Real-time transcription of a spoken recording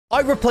I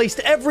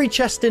replaced every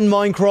chest in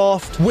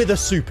Minecraft with a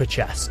super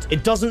chest.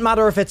 It doesn't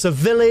matter if it's a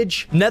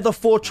village, nether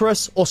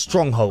fortress, or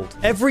stronghold.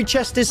 Every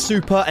chest is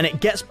super and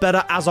it gets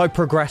better as I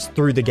progress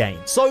through the game.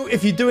 So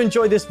if you do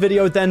enjoy this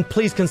video, then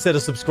please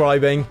consider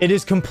subscribing. It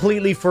is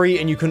completely free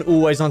and you can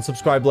always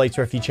unsubscribe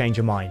later if you change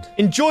your mind.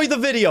 Enjoy the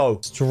video.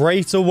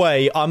 Straight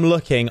away, I'm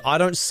looking. I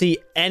don't see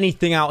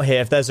anything out here.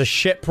 If there's a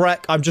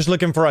shipwreck, I'm just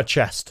looking for a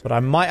chest. But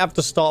I might have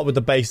to start with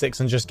the basics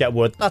and just get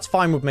wood. That's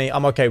fine with me.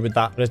 I'm okay with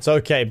that. But it's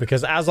okay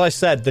because as I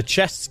said, the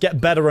chests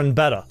get better and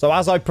better. So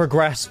as I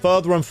progress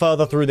further and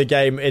further through the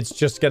game, it's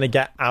just going to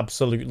get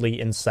absolutely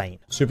insane.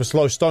 Super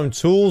slow stone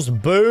tools.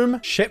 Boom.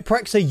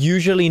 Shipwrecks are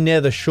usually near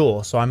the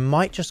shore, so I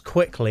might just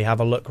quickly have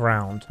a look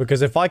around.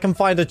 Because if I can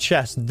find a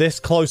chest this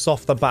close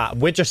off the bat,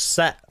 we're just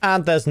set.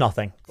 And there's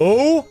nothing.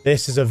 Oh,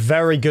 this is a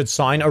very good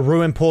sign. A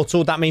ruin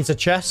portal. That means a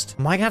chest.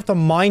 Am I going to have to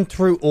mine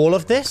through all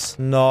of this?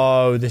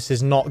 No, this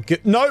is not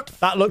good. Nope.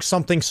 That looks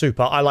something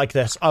super. I like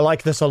this. I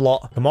like this a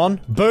lot. Come on.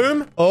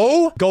 Boom.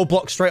 Oh, gold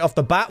block straight off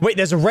the bat. Wait,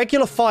 there's a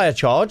regular fire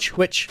charge,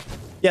 which...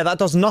 yeah, that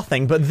does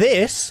nothing. But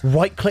this,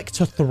 right-click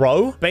to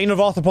throw. Bane of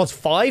Arthropods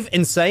 5,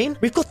 insane.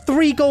 We've got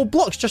 3 gold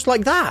blocks just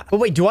like that. But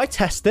wait, do I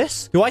test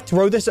this? Do I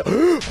throw this?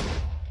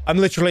 I'm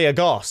literally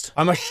aghast.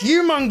 I'm a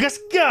humongous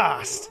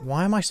ghast.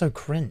 Why am I so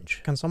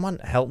cringe? Can someone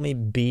help me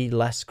be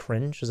less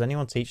cringe? Does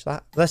anyone teach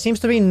that? There seems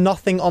to be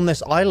nothing on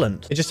this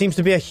island. It just seems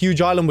to be a huge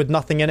island with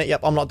nothing in it.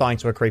 Yep, I'm not dying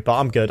to a creeper.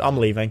 I'm good. I'm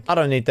leaving. I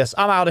don't need this.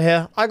 I'm out of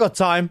here. I got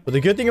time. But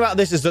the good thing about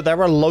this is that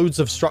there are loads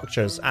of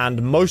structures,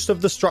 and most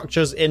of the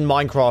structures in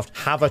Minecraft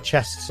have a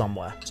chest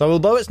somewhere. So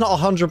although it's not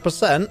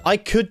 100%, I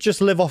could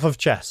just live off of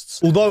chests.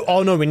 Although,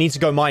 oh no, we need to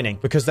go mining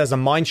because there's a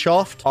mine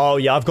shaft. Oh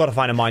yeah, I've got to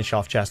find a mine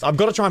shaft chest. I've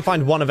got to try and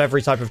find one of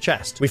every type of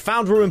chest. We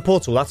found ruin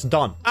portal. That's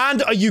done.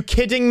 And are you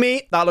kidding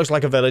me? That looks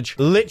like a village.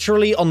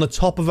 Literally on the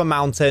top of a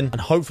mountain. And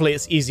hopefully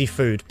it's easy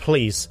food.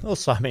 Please.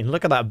 Also, I mean,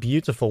 look at that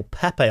beautiful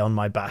Pepe on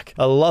my back.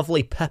 A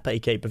lovely Pepe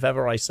cape, if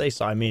ever I say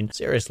so. I mean,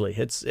 seriously,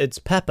 it's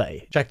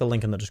Pepe. Check the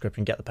link in the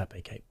description. Get the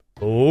Pepe cape.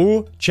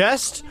 Oh,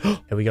 chest. Here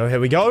we go.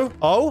 Here we go.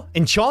 Oh,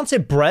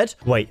 enchanted bread.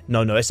 Wait,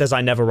 no. It says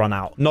I never run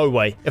out. No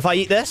way. If I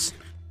eat this...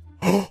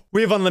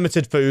 we have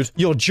unlimited food.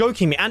 You're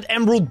joking me. And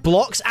emerald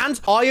blocks and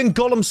iron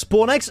golem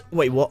spawn eggs.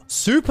 Wait, what?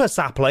 Super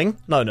sapling?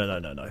 No.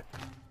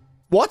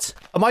 What?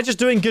 Am I just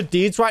doing good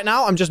deeds right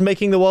now? I'm just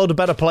making the world a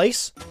better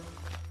place?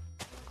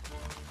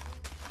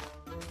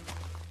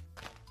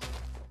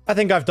 I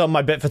think I've done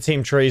my bit for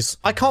Team Trees.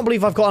 I can't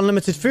believe I've got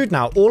unlimited food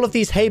now. All of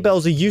these hay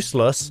bales are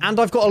useless. And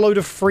I've got a load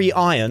of free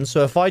iron.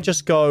 So if I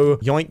just go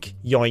yoink,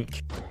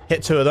 yoink...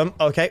 hit 2 of them.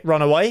 Okay,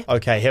 run away.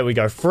 Okay, here we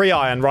go. Free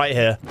iron right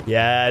here.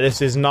 Yeah,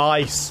 this is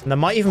nice. And there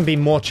might even be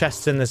more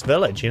chests in this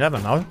village. You never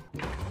know.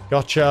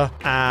 Gotcha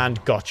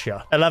and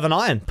gotcha. 11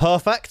 iron.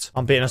 Perfect.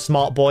 I'm being a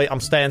smart boy. I'm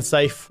staying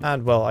safe.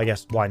 And, well, I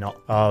guess why not?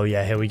 Oh,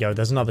 yeah, here we go.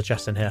 There's another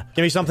chest in here.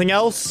 Give me something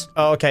else.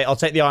 Oh, okay, I'll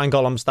take the iron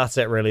golems. That's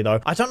it, really,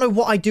 though. I don't know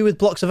what I do with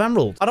blocks of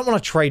emerald. I don't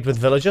want to trade with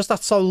villagers.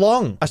 That's so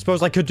long. I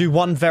suppose I could do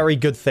one very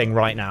good thing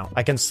right now.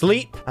 I can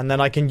sleep, and then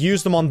I can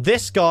use them on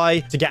this guy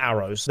to get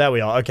arrows. There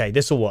we are. Okay,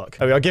 this will work.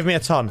 There we go. Give me a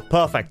ton.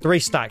 Perfect. 3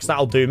 stacks.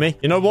 That'll do me.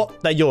 You know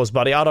what? They're yours,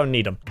 buddy. I don't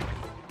need them.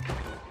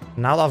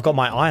 Now that I've got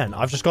my iron,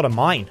 I've just got to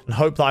mine and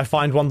hope that I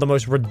find one of the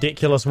most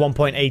ridiculous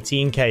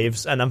 1.18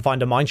 caves and then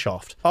find a mine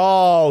shaft.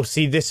 Oh,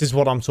 see, this is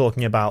what I'm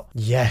talking about.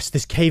 Yes,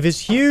 this cave is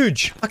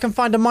huge. I can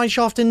find a mine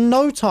shaft in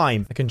no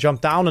time. I can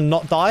jump down and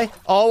not die.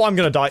 Oh, I'm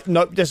going to die.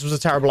 Nope, this was a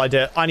terrible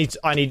idea. I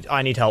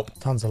need help.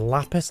 Tons of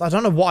lapis. I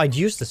don't know what I'd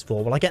use this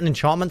for. Will I get an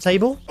enchantment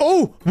table?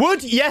 Oh,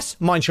 wood. Yes,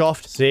 mine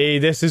shaft. See,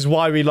 this is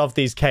why we love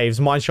these caves.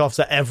 Mine shafts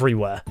are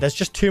everywhere. There's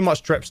just too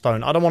much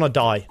dripstone. I don't want to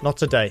die. Not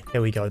today.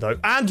 Here we go, though.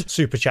 And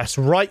super chest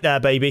right there,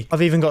 baby.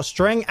 I've even got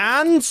string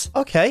and...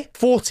 okay,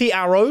 40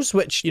 arrows,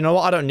 which, you know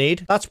what, I don't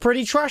need. That's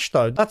pretty trash,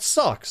 though. That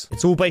sucks.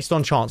 It's all based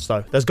on chance,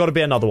 though. There's got to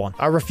be another one.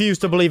 I refuse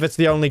to believe it's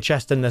the only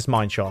chest in this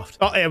mine shaft.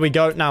 Oh, here we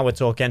go. Now we're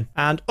talking.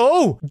 And,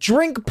 oh,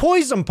 drink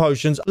poison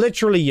potions.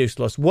 Literally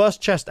useless. Worst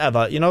chest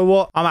ever. You know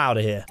what? I'm out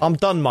of here. I'm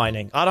done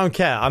mining. I don't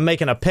care. I'm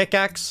making a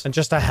pickaxe and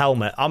just a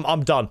helmet.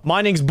 I'm done.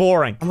 Mining's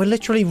boring. And we're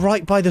literally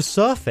right by the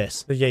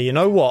surface. But yeah, you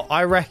know what?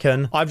 I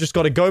reckon I've just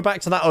got to go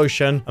back to that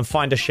ocean and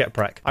find a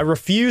shipwreck. I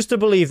refuse to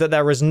believe that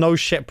there is no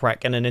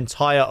shipwreck in an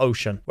entire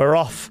ocean. We're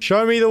off.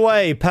 Show me the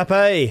way,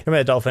 Pepe. Come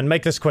here, dolphin.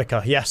 Make this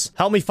quicker. Yes.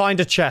 Help me find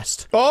a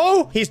chest.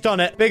 Oh, he's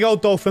done it. Big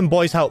old dolphin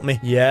boys, help me.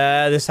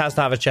 Yeah, this has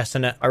to have a chest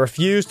in it. I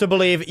refuse to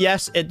believe.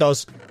 Yes, it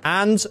does.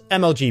 And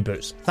MLG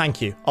boots.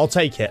 Thank you. I'll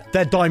take it.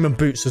 They're diamond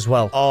boots as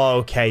well.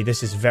 Okay,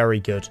 this is very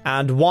good.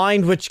 And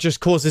wine, which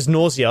just causes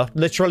nausea.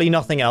 Literally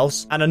nothing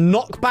else. And a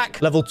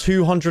knockback, level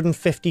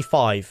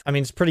 255. I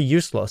mean, it's pretty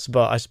useless,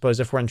 but I suppose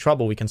if we're in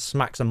trouble, we can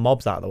smack some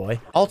mobs out of the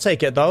way. I'll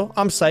take it, though.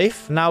 I'm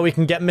safe. Now we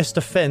can get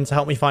Mr. Finn to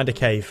help me find a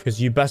cave,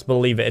 because you best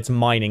believe it, it's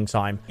mining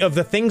time. Of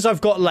the things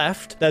I've got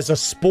left, there's a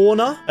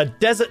spawner, a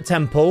desert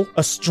temple,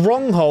 a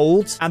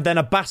stronghold, and then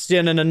a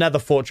bastion and a nether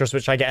fortress,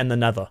 which I get in the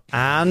nether.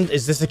 And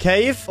is this a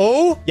cave?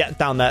 Oh, yeah,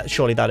 down there.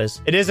 Surely that is.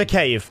 It is a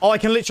cave. Oh, I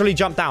can literally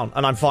jump down,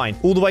 and I'm fine.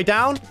 All the way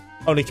down?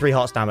 Only 3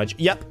 hearts damage.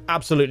 Yep,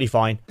 absolutely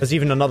fine. There's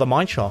even another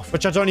mine shaft,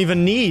 which I don't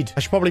even need. I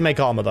should probably make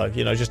armor though,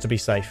 you know, just to be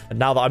safe. And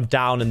now that I'm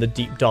down in the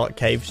deep dark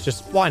caves,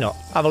 just why not?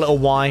 Have a little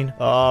wine.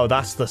 Oh,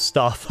 that's the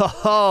stuff.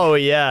 Oh,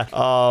 yeah.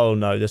 Oh,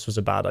 no, this was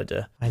a bad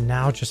idea. I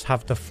now just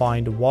have to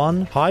find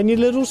one tiny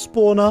little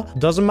spawner.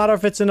 Doesn't matter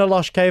if it's in a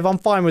lush cave. I'm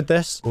fine with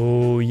this.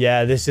 Oh,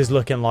 yeah, this is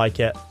looking like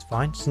it. It's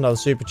fine. Just another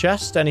super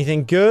chest.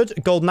 Anything good?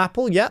 Golden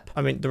apple? Yep.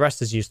 I mean, the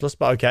rest is useless,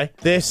 but okay.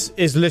 This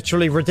is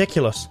literally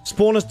ridiculous.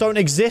 Spawners don't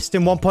exist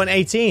in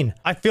 1.18.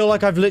 I feel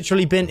like I've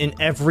literally been in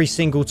every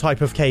single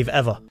type of cave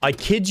ever. I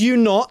kid you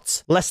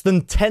not. Less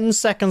than 10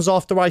 seconds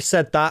after I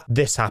said that,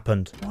 this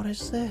happened. What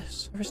is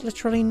this? There is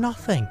literally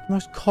nothing. The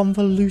most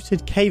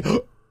convoluted cave.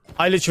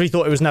 I literally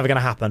thought it was never going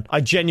to happen.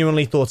 I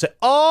genuinely thought it.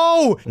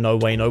 Oh! No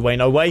way, no way,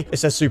 no way. It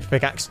says super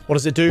pickaxe. What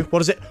does it do?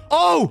 What is it?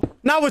 Oh!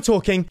 Now we're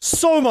talking.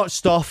 So much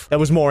stuff. There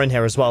was more in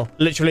here as well.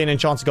 Literally an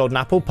enchanted golden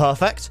apple.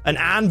 Perfect. An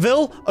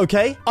anvil.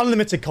 Okay.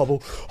 Unlimited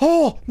cobble.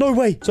 Oh, no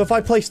way. So if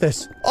I place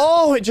this.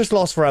 Oh, it just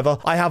lasts forever.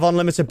 I have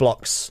unlimited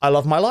blocks. I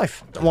love my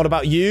life. What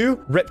about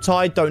you?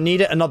 Riptide. Don't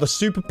need it. Another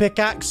super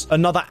pickaxe.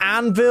 Another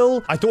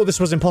anvil. I thought this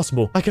was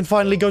impossible. I can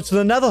finally go to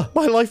the nether.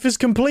 My life is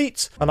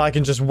complete. And I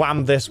can just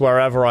wham this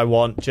wherever I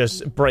want. Just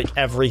break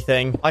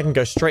everything. I can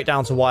go straight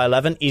down to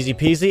Y11, easy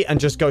peasy, and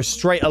just go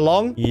straight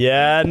along.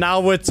 Yeah, now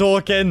we're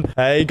talking.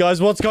 Hey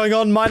guys, what's going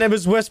on? My name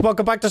is Wisp.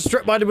 Welcome back to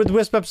Strip Mining with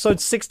Wisp, episode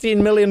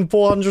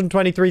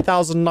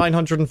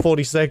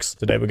 16,423,946.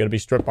 Today we're going to be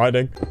strip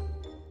mining.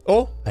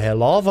 Oh, I hear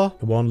lava.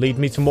 It won't lead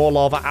me to more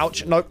lava.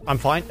 Ouch. Nope, I'm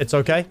fine. It's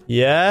okay.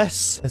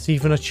 Yes. There's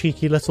even a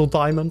cheeky little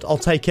diamond. I'll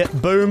take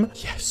it. Boom.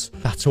 Yes.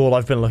 That's all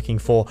I've been looking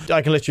for.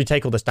 I can literally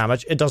take all this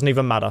damage. It doesn't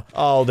even matter.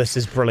 Oh, this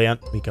is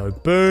brilliant. We go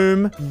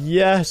boom.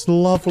 Yes.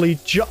 Lovely.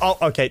 Oh,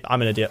 okay.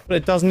 I'm an idiot. But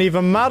it doesn't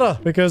even matter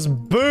because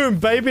boom,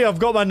 baby. I've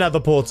got my nether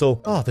portal.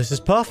 Oh, this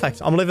is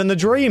perfect. I'm living the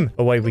dream.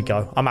 Away we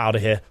go. I'm out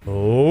of here.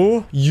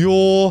 Oh,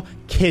 you're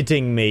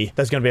kidding me.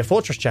 There's going to be a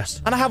fortress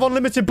chest. And I have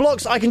unlimited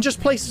blocks. I can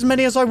just place as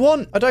many as I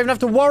want. I don't even have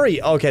to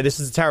worry. Okay, this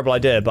is a terrible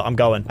idea, but I'm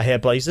going. I hear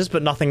blazes,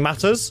 but nothing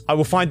matters. I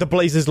will find the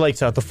blazes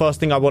later. The first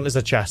thing I want is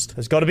a chest.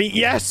 There's got to be...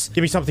 Yes!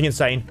 Give me something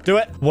insane. Do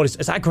it. What is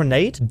that a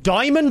grenade?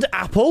 Diamond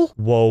apple?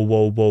 Whoa,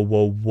 whoa, whoa,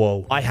 whoa,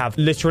 whoa. I have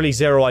literally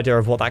zero idea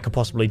of what that could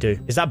possibly do.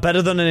 Is that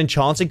better than an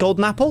enchanted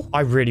golden apple? I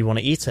really want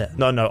to eat it.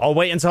 No, no. I'll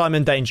wait until I'm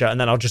in danger, and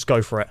then I'll just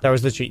go for it.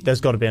 There's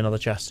got to be another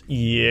chest.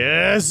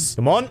 Yes!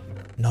 Come on.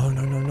 No,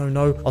 no, no, no,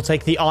 no. I'll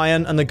take the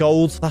iron and the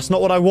gold. That's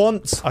not what I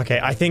want. Okay,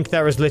 I think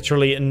there is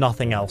literally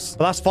nothing else.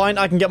 But that's fine.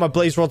 I can get my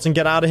blaze rods and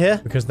get out of here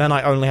because then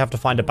I only have to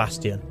find a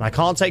bastion. I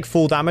can't take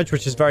full damage,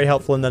 which is very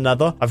helpful in the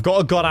nether. I've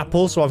got a god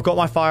apple, so I've got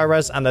my fire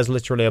res, and there's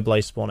literally a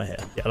blaze spawner here.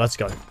 Yeah, let's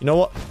go. You know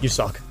what? You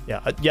suck.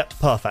 Yeah, yep,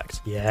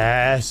 perfect.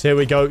 Yes, here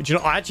we go. Do you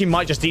know, I actually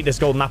might just eat this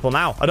golden apple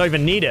now. I don't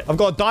even need it. I've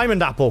got a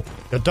diamond apple.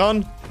 You're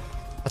done.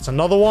 That's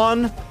another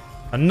one.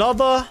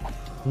 Another.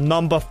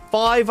 Number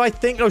 5, I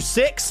think. No,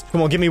 6.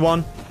 Come on, give me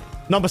one.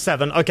 Number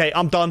 7. Okay,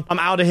 I'm done. I'm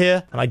out of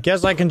here. And I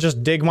guess I can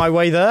just dig my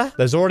way there.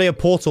 There's already a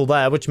portal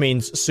there, which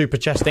means super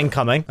chest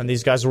incoming. And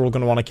these guys are all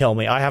going to want to kill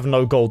me. I have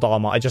no gold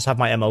armor. I just have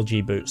my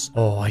MLG boots.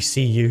 Oh, I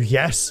see you.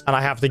 Yes. And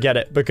I have to get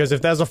it. Because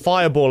if there's a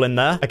fireball in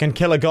there, I can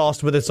kill a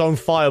ghast with its own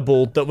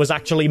fireball that was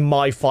actually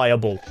my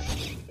fireball.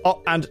 Oh,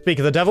 and speak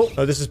of the devil.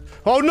 No, this is...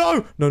 Oh,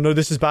 no! No, no,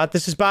 this is bad.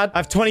 This is bad. I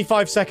have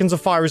 25 seconds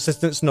of fire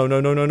resistance. No, no,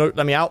 no, no, no.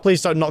 Let me out.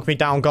 Please don't knock me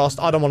down, ghast.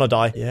 I don't want to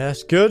die.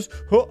 Yes, good.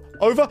 Oh,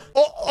 over.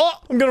 Oh,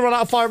 I'm going to run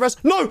out of fire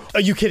res. No! Are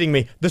you kidding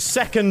me? The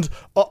second...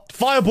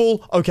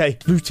 fireball. Okay.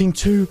 Looting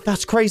 2.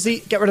 That's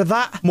crazy. Get rid of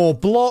that. More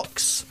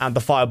blocks. And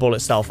the fireball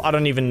itself. I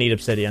don't even need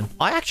obsidian.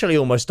 I actually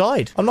almost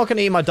died. I'm not going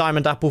to eat my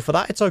diamond apple for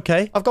that. It's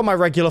okay. I've got my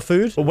regular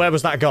food. But where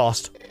was that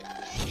ghast?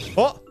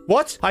 What?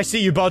 What? I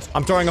see you, bud.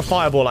 I'm throwing a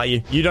fireball at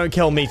you. You don't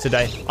kill me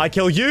today. I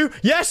kill you?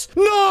 Yes?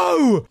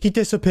 No! He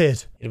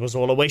disappeared. It was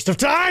all a waste of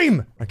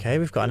time. Okay,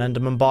 we've got an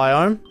Enderman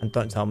biome. And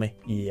don't tell me.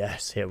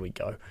 Yes, here we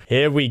go.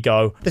 Here we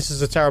go. This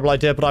is a terrible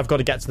idea, but I've got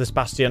to get to this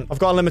bastion. I've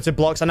got unlimited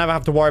blocks. I never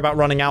have to worry about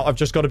running out. I've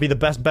just got to be the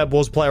best Bed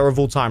Wars player of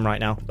all time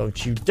right now.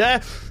 Don't you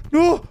dare.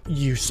 Oh,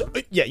 you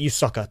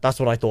sucker. That's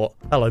what I thought.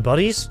 Hello,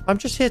 buddies. I'm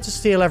just here to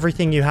steal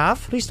everything you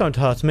have. Please don't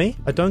hurt me.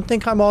 I don't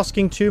think I'm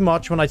asking too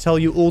much when I tell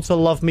you all to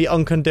love me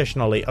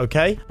unconditionally,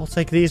 okay? I'll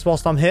take these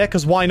whilst I'm here,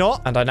 because why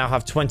not? And I now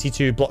have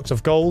 22 blocks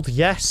of gold.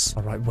 Yes.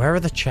 All right, where are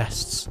the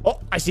chests? Oh,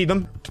 I see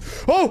them.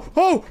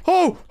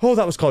 Oh,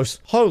 that was close.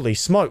 Holy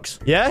smokes.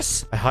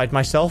 Yes. I hide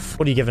myself.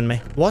 What are you giving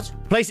me? What?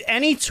 Place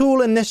any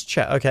tool in this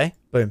chest. Okay.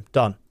 Boom.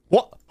 Done.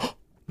 What?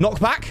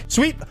 Knockback?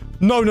 Sweep?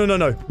 No, no, no,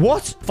 no.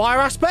 What? Fire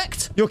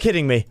aspect? You're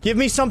kidding me. Give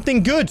me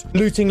something good.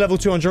 Looting level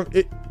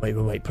 200.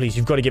 Wait. Please,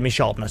 you've got to give me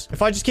sharpness.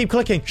 If I just keep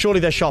clicking, surely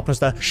there's sharpness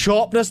there.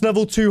 Sharpness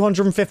level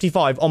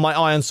 255 on my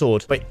iron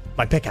sword. Wait,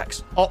 my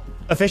pickaxe. Oh,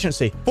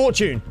 Efficiency.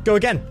 Fortune. Go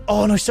again.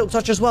 Oh, no, silk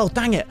touch as well.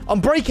 Dang it. I'm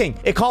breaking.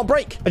 It can't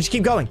break. I just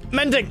keep going.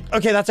 Mending.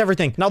 Okay, that's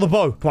everything. Now the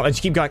bow. Come on, I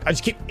just keep going.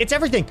 It's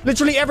everything.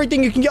 Literally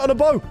everything you can get on a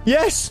bow.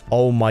 Yes.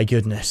 Oh, my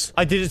goodness.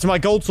 I did it to my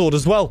gold sword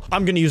as well.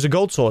 I'm going to use a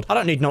gold sword. I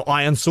don't need no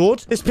iron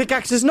sword. This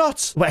pickaxe is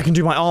nuts. Wait, I can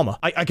do my armor.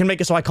 I can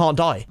make it so I can't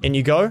die. In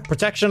you go.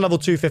 Protection level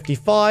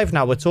 255.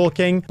 Now we're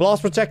talking.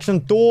 Blast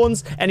protection,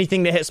 thorns.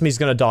 Anything that hits me is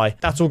going to die.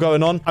 That's all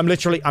going on.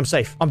 I'm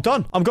safe. I'm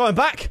done. I'm going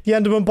back. The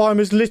Enderman biome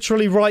is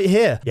literally right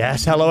here.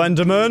 Yes, hello,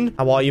 Enderman.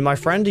 How are you, my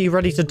friend? Are you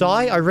ready to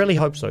die? I really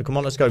hope so. Come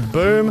on, let's go.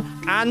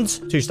 Boom. And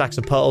 2 stacks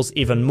of pearls,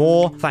 even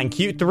more. Thank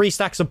you. 3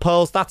 stacks of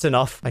pearls. That's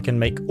enough. I can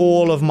make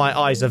all of my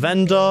eyes of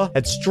Ender.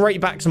 Head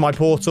straight back to my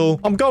portal.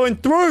 I'm going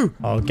through.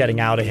 Oh, getting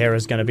out of here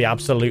is going to be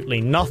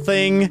absolutely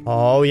nothing.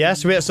 Oh,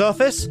 yes. We're at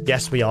surface?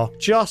 Yes, we are.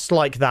 Just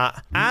like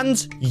that. And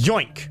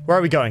yoink. Where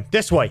are we going?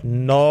 This way.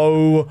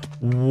 No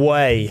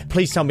way.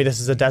 Please tell me this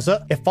is a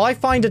desert. If I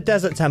find a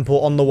desert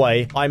temple on the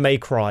way, I may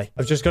cry.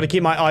 I've just got to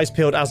keep my eyes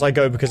peeled as I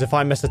go because if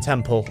I miss a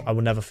temple, I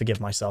will never forgive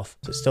myself.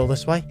 Is it still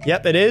this way?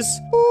 Yep, it is.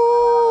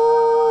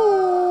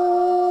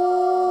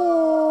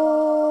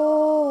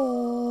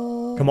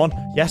 Come on.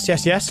 Yes,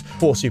 yes, yes.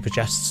 4 super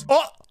chests.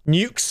 Oh!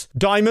 Nukes,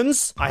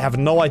 diamonds. I have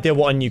no idea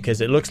what a nuke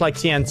is. It looks like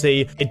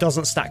TNT. It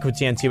doesn't stack with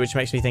TNT, which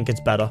makes me think it's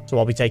better. So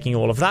I'll be taking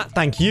all of that.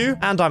 Thank you.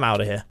 And I'm out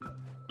of here.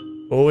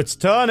 Oh, it's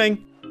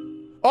turning.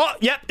 Oh,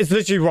 yep. It's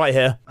literally right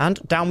here. And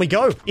down we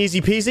go.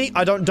 Easy peasy.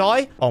 I don't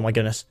die. Oh, my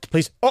goodness.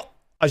 Please. Oh,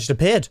 I just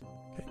appeared.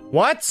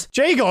 What?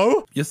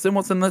 Jago? You see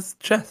what's in this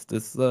chest?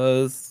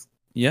 It's,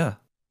 yeah.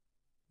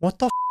 What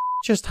the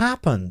just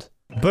happened?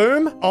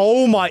 Boom.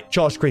 Oh my.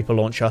 Charged creeper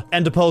launcher.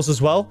 Ender pearls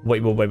as well.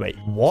 Wait.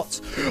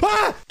 What?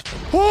 Ah!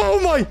 Oh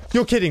my.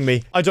 You're kidding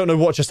me. I don't know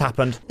what just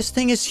happened. This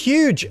thing is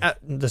huge.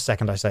 The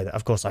second I say that,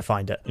 of course I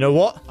find it. You know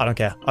what? I don't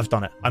care. I've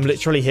done it. I'm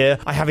literally here.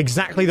 I have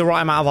exactly the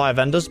right amount of eye of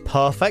Enders.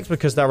 Perfect,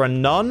 because there are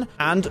none.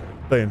 And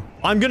boom.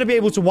 I'm going to be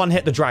able to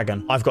one-hit the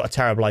dragon. I've got a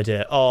terrible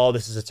idea. Oh,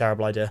 this is a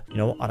terrible idea. You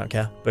know what? I don't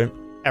care. Boom.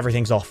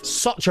 Everything's off.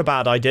 Such a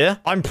bad idea.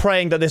 I'm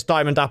praying that this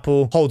diamond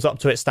apple holds up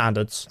to its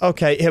standards.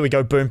 Okay, here we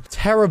go. Boom.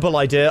 Terrible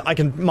idea. I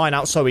can mine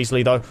out so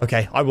easily, though.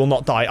 Okay, I will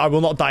not die. I will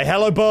not die.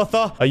 Hello,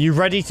 Bertha. Are you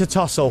ready to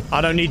tussle?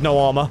 I don't need no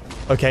armor.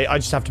 Okay, I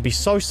just have to be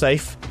so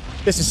safe.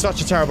 This is such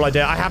a terrible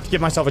idea. I have to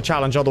give myself a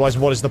challenge. Otherwise,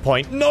 what is the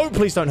point? No,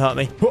 please don't hurt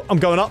me. Oh, I'm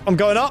going up. I'm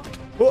going up.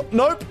 Oh,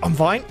 nope. I'm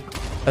fine.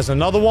 There's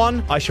another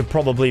one. I should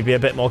probably be a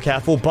bit more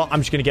careful, but I'm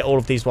just going to get all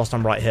of these whilst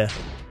I'm right here.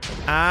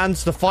 And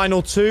the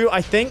final 2,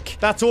 I think.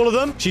 That's all of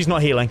them. She's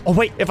not healing. Oh,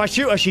 wait. If I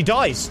shoot her, she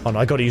dies. Oh, no.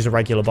 I got to use a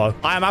regular bow.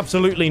 I am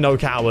absolutely no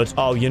coward.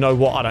 Oh, you know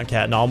what? I don't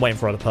care. No, I'm waiting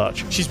for her to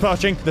perch. She's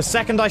perching. The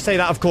second I say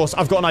that, of course,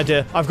 I've got an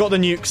idea. I've got the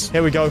nukes.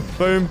 Here we go.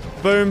 Boom.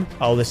 Boom.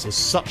 Oh, this is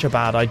such a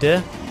bad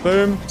idea.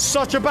 Boom.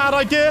 Such a bad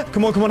idea.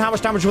 Come on, come on. How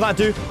much damage will that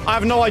do? I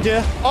have no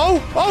idea.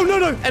 Oh. Oh, no,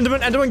 no.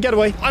 Enderman, get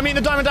away. I mean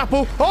the diamond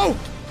apple. Oh.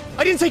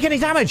 I didn't take any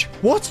damage.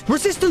 What?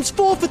 Resistance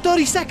 4 for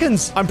 30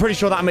 seconds. I'm pretty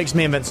sure that makes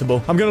me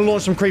invincible. I'm going to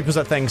launch some creepers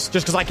at things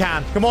just because I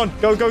can. Come on.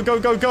 Go, go, go,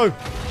 go, go.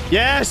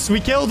 Yes,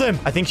 we killed him.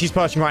 I think she's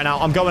perching right now.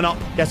 I'm going up.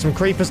 Get some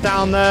creepers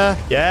down there.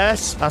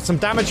 Yes, that's some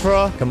damage for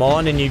her. Come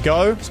on, in you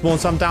go. Spawn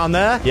some down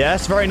there.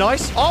 Yes, very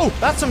nice. Oh,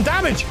 that's some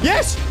damage.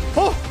 Yes.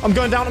 Oh, I'm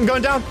going down. I'm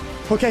going down.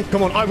 Okay,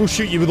 come on. I will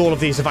shoot you with all of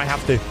these if I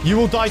have to. You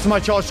will die to my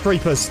charged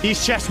creepers.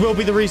 These chests will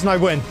be the reason I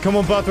win. Come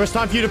on, Bertha. It's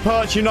time for you to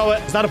perch. You know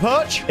it. Is that a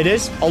perch? It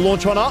is. I'll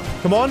launch one up.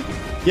 Come on.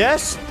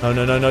 Yes. No,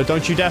 no, no, no.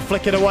 Don't you dare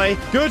flick it away.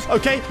 Good.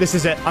 Okay, this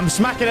is it. I'm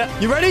smacking it.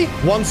 You ready?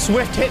 One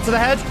swift hit to the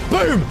head.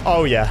 Boom.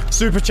 Oh, yeah.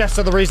 Super chests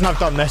are the reason I've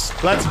done this.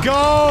 Let's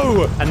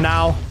go. And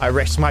now I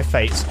risk my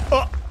fate.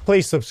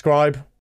 Please subscribe.